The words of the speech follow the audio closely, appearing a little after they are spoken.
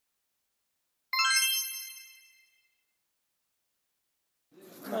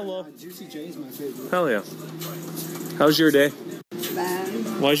Hello. Juicy J is my favorite. Hell yeah. How's your day? Bad.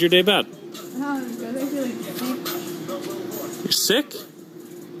 Why's your day bad? Oh, because I feel like sick. You're sick?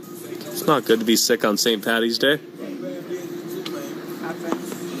 It's not good to be sick on St. Patty's Day.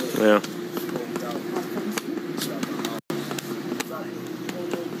 Happens. Yeah.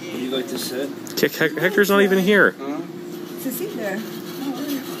 You like to sit? Hector's not even here. Huh? It's a seat there.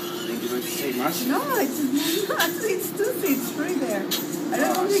 Think you like to take my seat? No, it's not. It's two seats right there. I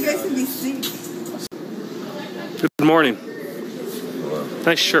don't want you guys to be sick. Good morning. Hello.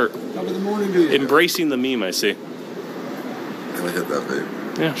 Nice shirt. Top of the morning to you. Embracing the meme, I see. Can I get that, babe?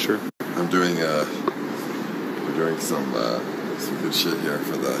 Yeah, sure. I'm doing we're doing some good shit here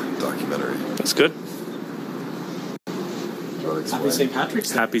for the documentary. That's good. Happy St. Patrick's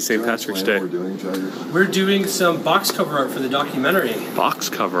Day. Happy St. Patrick's Day. What we're doing, Jagger? We're doing some box cover art for the documentary. Box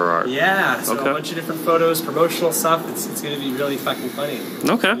cover art. Yeah, so Okay. a bunch of different photos, promotional stuff. It's going to be really fucking funny. It's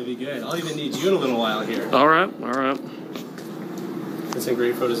going Okay. to be good. I'll even need you in a little while here. All right. All right. There's some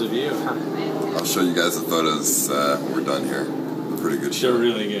great photos of you. I'll show you guys the photos when we're done here. They're pretty good shit. They're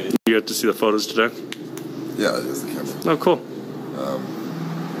really good. You get to see the photos today? Yeah, it is the camera. Oh, cool.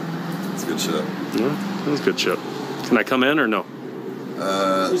 It's good shit. Yeah, that's good shit. Can I come in or no?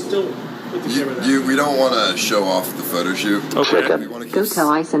 Just don't put the camera down. We don't want to show off the photo shoot. Okay. We want to Go tell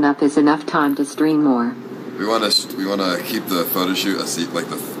Ice enough is enough time to stream more. We want to keep the photo shoot the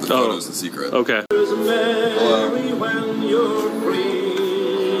photos a secret. Okay.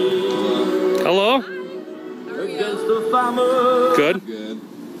 Hello. Hello? Good. Good.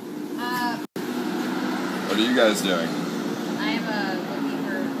 What are you guys doing? I'm looking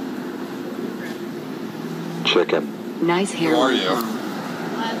for Chicken. Nice hair. Who are you?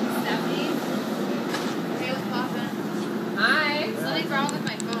 Stephanie. Hey, what's poppin'? Hi. Something's wrong with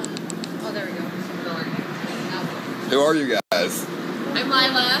my phone. Oh, there we go. Who are you guys? I'm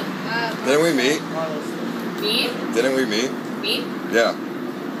Lila. Didn't we meet? Me? Didn't we meet? Me? Yeah.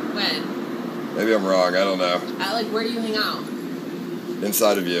 When? Maybe I'm wrong. I don't know. Where do you hang out?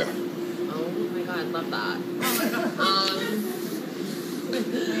 Inside of you. Oh my god, love that.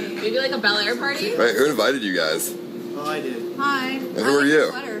 Maybe like a Bel Air party? Wait, who invited you guys? Oh, I did. Hi. And who are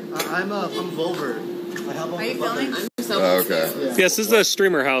you? I'm from Volver. I help Are you filming? I'm so Oh, okay. Yeah. Yes, this is the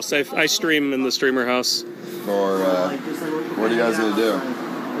streamer house. I stream in the streamer house. Or what are you guys gonna do?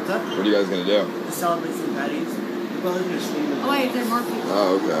 What's up? What are you guys gonna do? To celebrate St. Patty's. We're probably gonna stream it. Oh, wait, there are more people.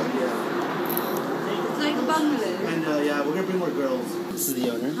 Oh, okay. Yeah. It's like a bungalow. And yeah, we're gonna bring more girls. This is the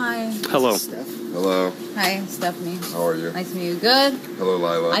owner. Hi. Hello. Steph. Hello. Hi, Stephanie. How are you? Nice to meet you. Good. Hello,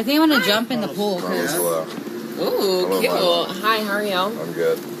 Lila. I think I'm gonna jump in the pool. Oh, Cause hello. Ooh, Hello, cute. Lila. Hi, how are you? I'm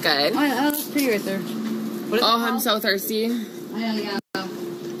good. Good. Oh, that looks pretty right there. What is Oh, it I'm called? so thirsty. I know, yeah.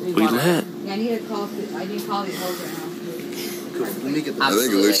 We lit. Yeah, I need to call. I need to call these hoes right now. Cool. Let me get the. I think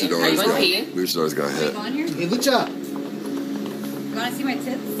Absolutely. Luchador Are you is going pee? gonna Are you hit. on here? Hey, Lucha. You wanna see my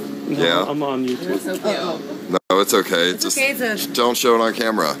tits? Yeah. I'm on YouTube. You're so cute. Oh, No, it's okay. It's okay, it's a- don't show it on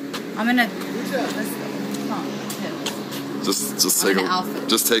camera. I'm gonna. Just I'm take in an outfit.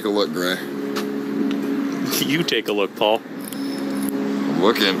 just take a look, Gray. You take a look, Paul. I'm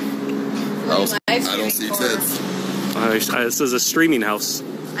looking. I don't see tits. This is a streaming house.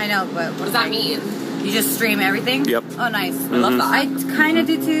 I know, but What does that mean? you just stream everything? Yep. Oh, nice. I love that. I kind of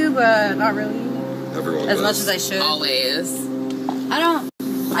do too, but not really. Everyone As much does. as I should. Always. I don't.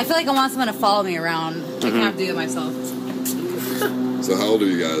 I feel like I want someone to follow me around. I can't have to do it myself. So how old are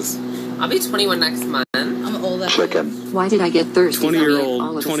you guys? I'll be 21 next month. I'm old. Why did I get thirsty?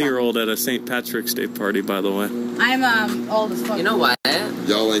 20-year-old at a St. Patrick's Day party, by the way. I'm old as fuck. You know what?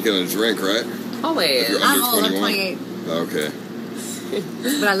 Y'all ain't gonna drink, right? Always. You're I'm under old. I'm 21? 28. Okay.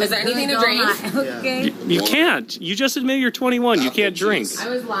 But I Is there anything to drink? Okay. You can't. You just admit you're 21. You Apple can't drink. juice. I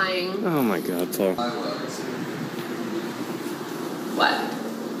was lying. Oh my God, Paul. What?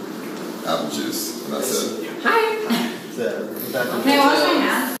 Apple juice. And that's it. Hi. Hey, wash my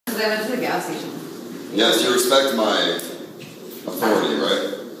hands because I went to the gas station. Yes, you respect my authority,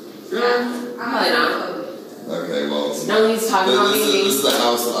 right? Probably not. Okay, well, it's No, he's talking about this me. is the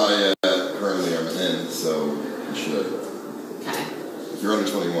house that I currently am in, so you should. Okay. If you're under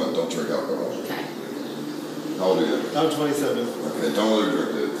 21, don't drink alcohol. Okay. How old are you? I'm 27. Okay, don't let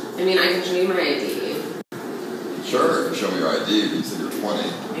her drink it. I mean, I can show you my ID. Sure, you can show me your ID, but you said you're 20.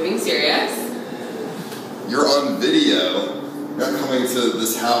 Are you being serious? You're on video. You're not coming to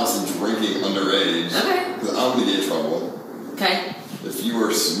this house and drinking underage. Okay. Because I'm gonna get in trouble. Okay. If you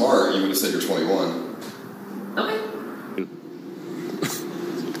were smart, you would have said you're 21. Okay.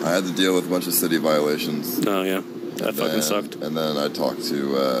 I had to deal with a bunch of city violations. Oh yeah, that fucking sucked. And then I talked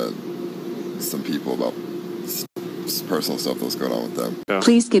to some people about just personal stuff that was going on with them. Yeah.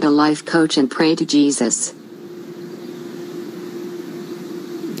 Please get a life coach and pray to Jesus.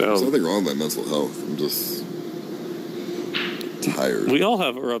 There's nothing wrong with my mental health. I'm just tired. We all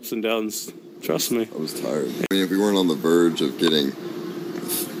have our ups and downs. Trust me. I was tired. I mean, if we weren't on the verge of getting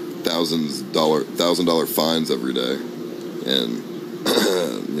 $1,000 fines every day, and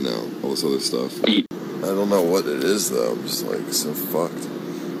you know, all this other stuff. I don't know what it is though. I'm just like so fucked.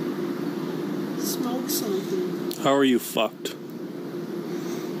 Smoke something. How are you fucked?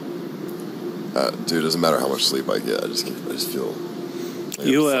 Dude, it doesn't matter how much sleep I get. I just feel. Like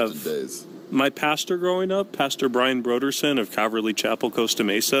You I'm have- such a daze. My pastor growing up, Pastor Brian Broderson of Calvary Chapel, Costa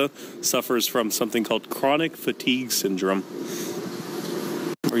Mesa, suffers from something called chronic fatigue syndrome.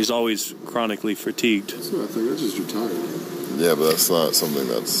 Where he's always chronically fatigued. That's not a thing. That's just you're tired. Yeah, but that's not something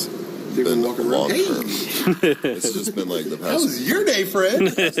that's been walking long around. term. It's just been like the How past. was your day, Fred?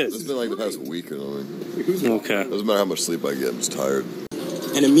 It's been like the past week or something. Okay. Doesn't matter how much sleep I get. I'm just tired.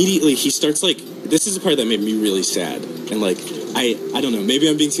 And immediately he starts like, this is the part that made me really sad. And like, I don't know, maybe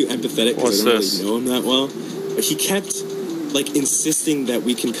I'm being too empathetic because I don't really know him that well. But he kept like insisting that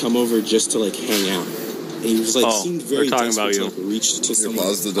we can come over just to like hang out. And he was like, seemed very they're talking desperate about to like reach to someone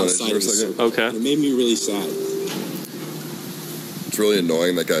pause the donation outside for a of his second? circle. Okay. And it made me really sad. It's really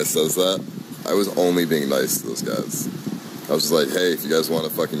annoying that guy says that. I was only being nice to those guys. I was just like, hey, if you guys want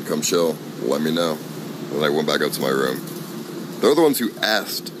to fucking come chill, let me know. And then I went back up to my room. They're the ones who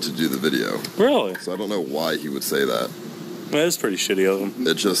asked to do the video. Really? So I don't know why he would say that. That is pretty shitty of him.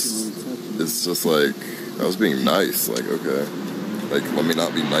 It's just like, I was being nice. Like, okay. Like, let me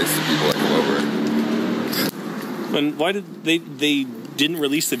not be nice to people that come over. And why did they didn't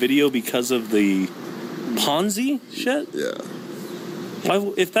release the video because of the Ponzi shit? Yeah.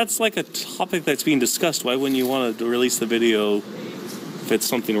 Why, if that's like a topic that's being discussed, why wouldn't you want to release the video if it's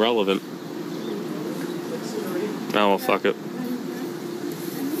something relevant? Oh, well, fuck it.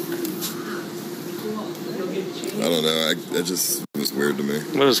 I don't know. It just was weird to me.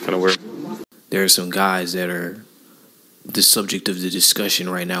 That is kind of weird. There are some guys that are the subject of the discussion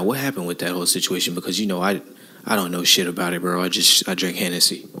right now. What happened with that whole situation? Because, you know, I don't know shit about it, bro. I drink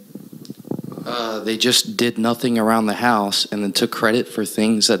Hennessy. They just did nothing around the house and then took credit for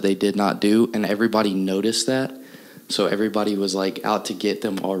things that they did not do, and everybody noticed that. So everybody was like out to get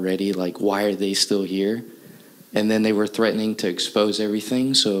them already, like, why are they still here? And then they were threatening to expose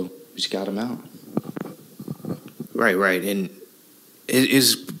everything, so we just got them out. Right. And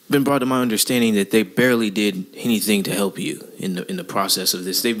it's been brought to my understanding that they barely did anything to help you in the process of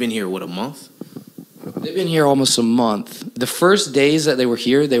this. They've been here, what, a month? They've been here almost a month. The first days that they were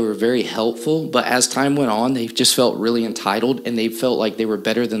here, they were very helpful, but as time went on, they just felt really entitled, and they felt like they were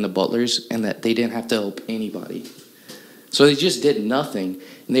better than the butlers and that they didn't have to help anybody. So they just did nothing,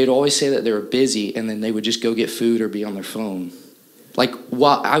 and they'd always say that they were busy, and then they would just go get food or be on their phone. Like,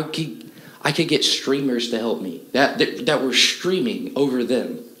 while I could get streamers to help me that were streaming over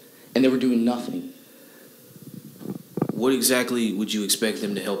them, and they were doing nothing. What exactly would you expect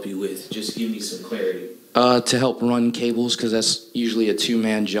them to help you with? Just give me some clarity. To help run cables, because that's usually a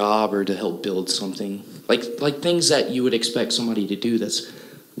two-man job, or to help build something. Like things that you would expect somebody to do that's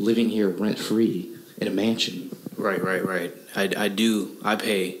living here rent-free in a mansion. Right. I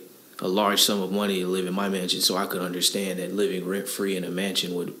pay a large sum of money to live in my mansion, so I could understand that living rent-free in a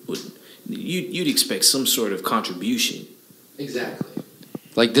mansion would you'd expect some sort of contribution. Exactly.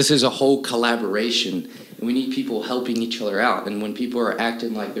 Like, this is a whole collaboration, and we need people helping each other out. And when people are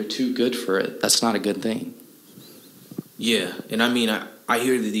acting like they're too good for it, that's not a good thing. Yeah, and I mean, I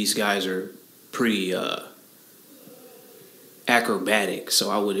hear that these guys are pretty acrobatic, so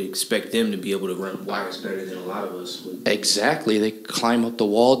I would expect them to be able to run wires better than a lot of us would. Exactly. They climb up the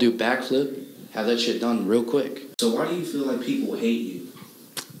wall, do backflip, have that shit done real quick. So why do you feel like people hate you?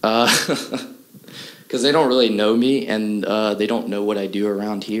 Because they don't really know me, and they don't know what I do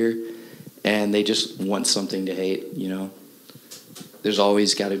around here, and they just want something to hate, you know? There's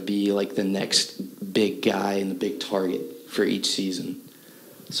always got to be, like, the next big guy and the big target for each season.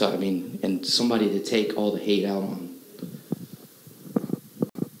 So, I mean, and somebody to take all the hate out on.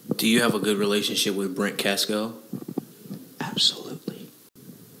 Do you have a good relationship with Brent Casco? Absolutely.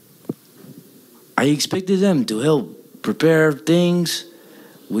 I expected them to help prepare things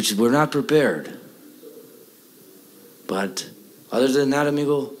which were not prepared. But other than that,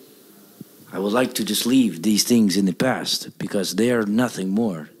 amigo, I would like to just leave these things in the past because they are nothing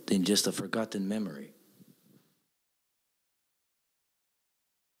more than just a forgotten memory.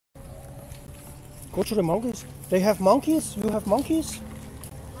 Go to the monkeys. They have monkeys? You have monkeys?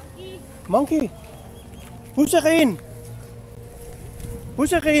 Monkey. Buserin.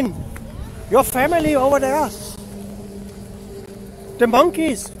 Your family over there. The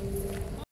monkeys.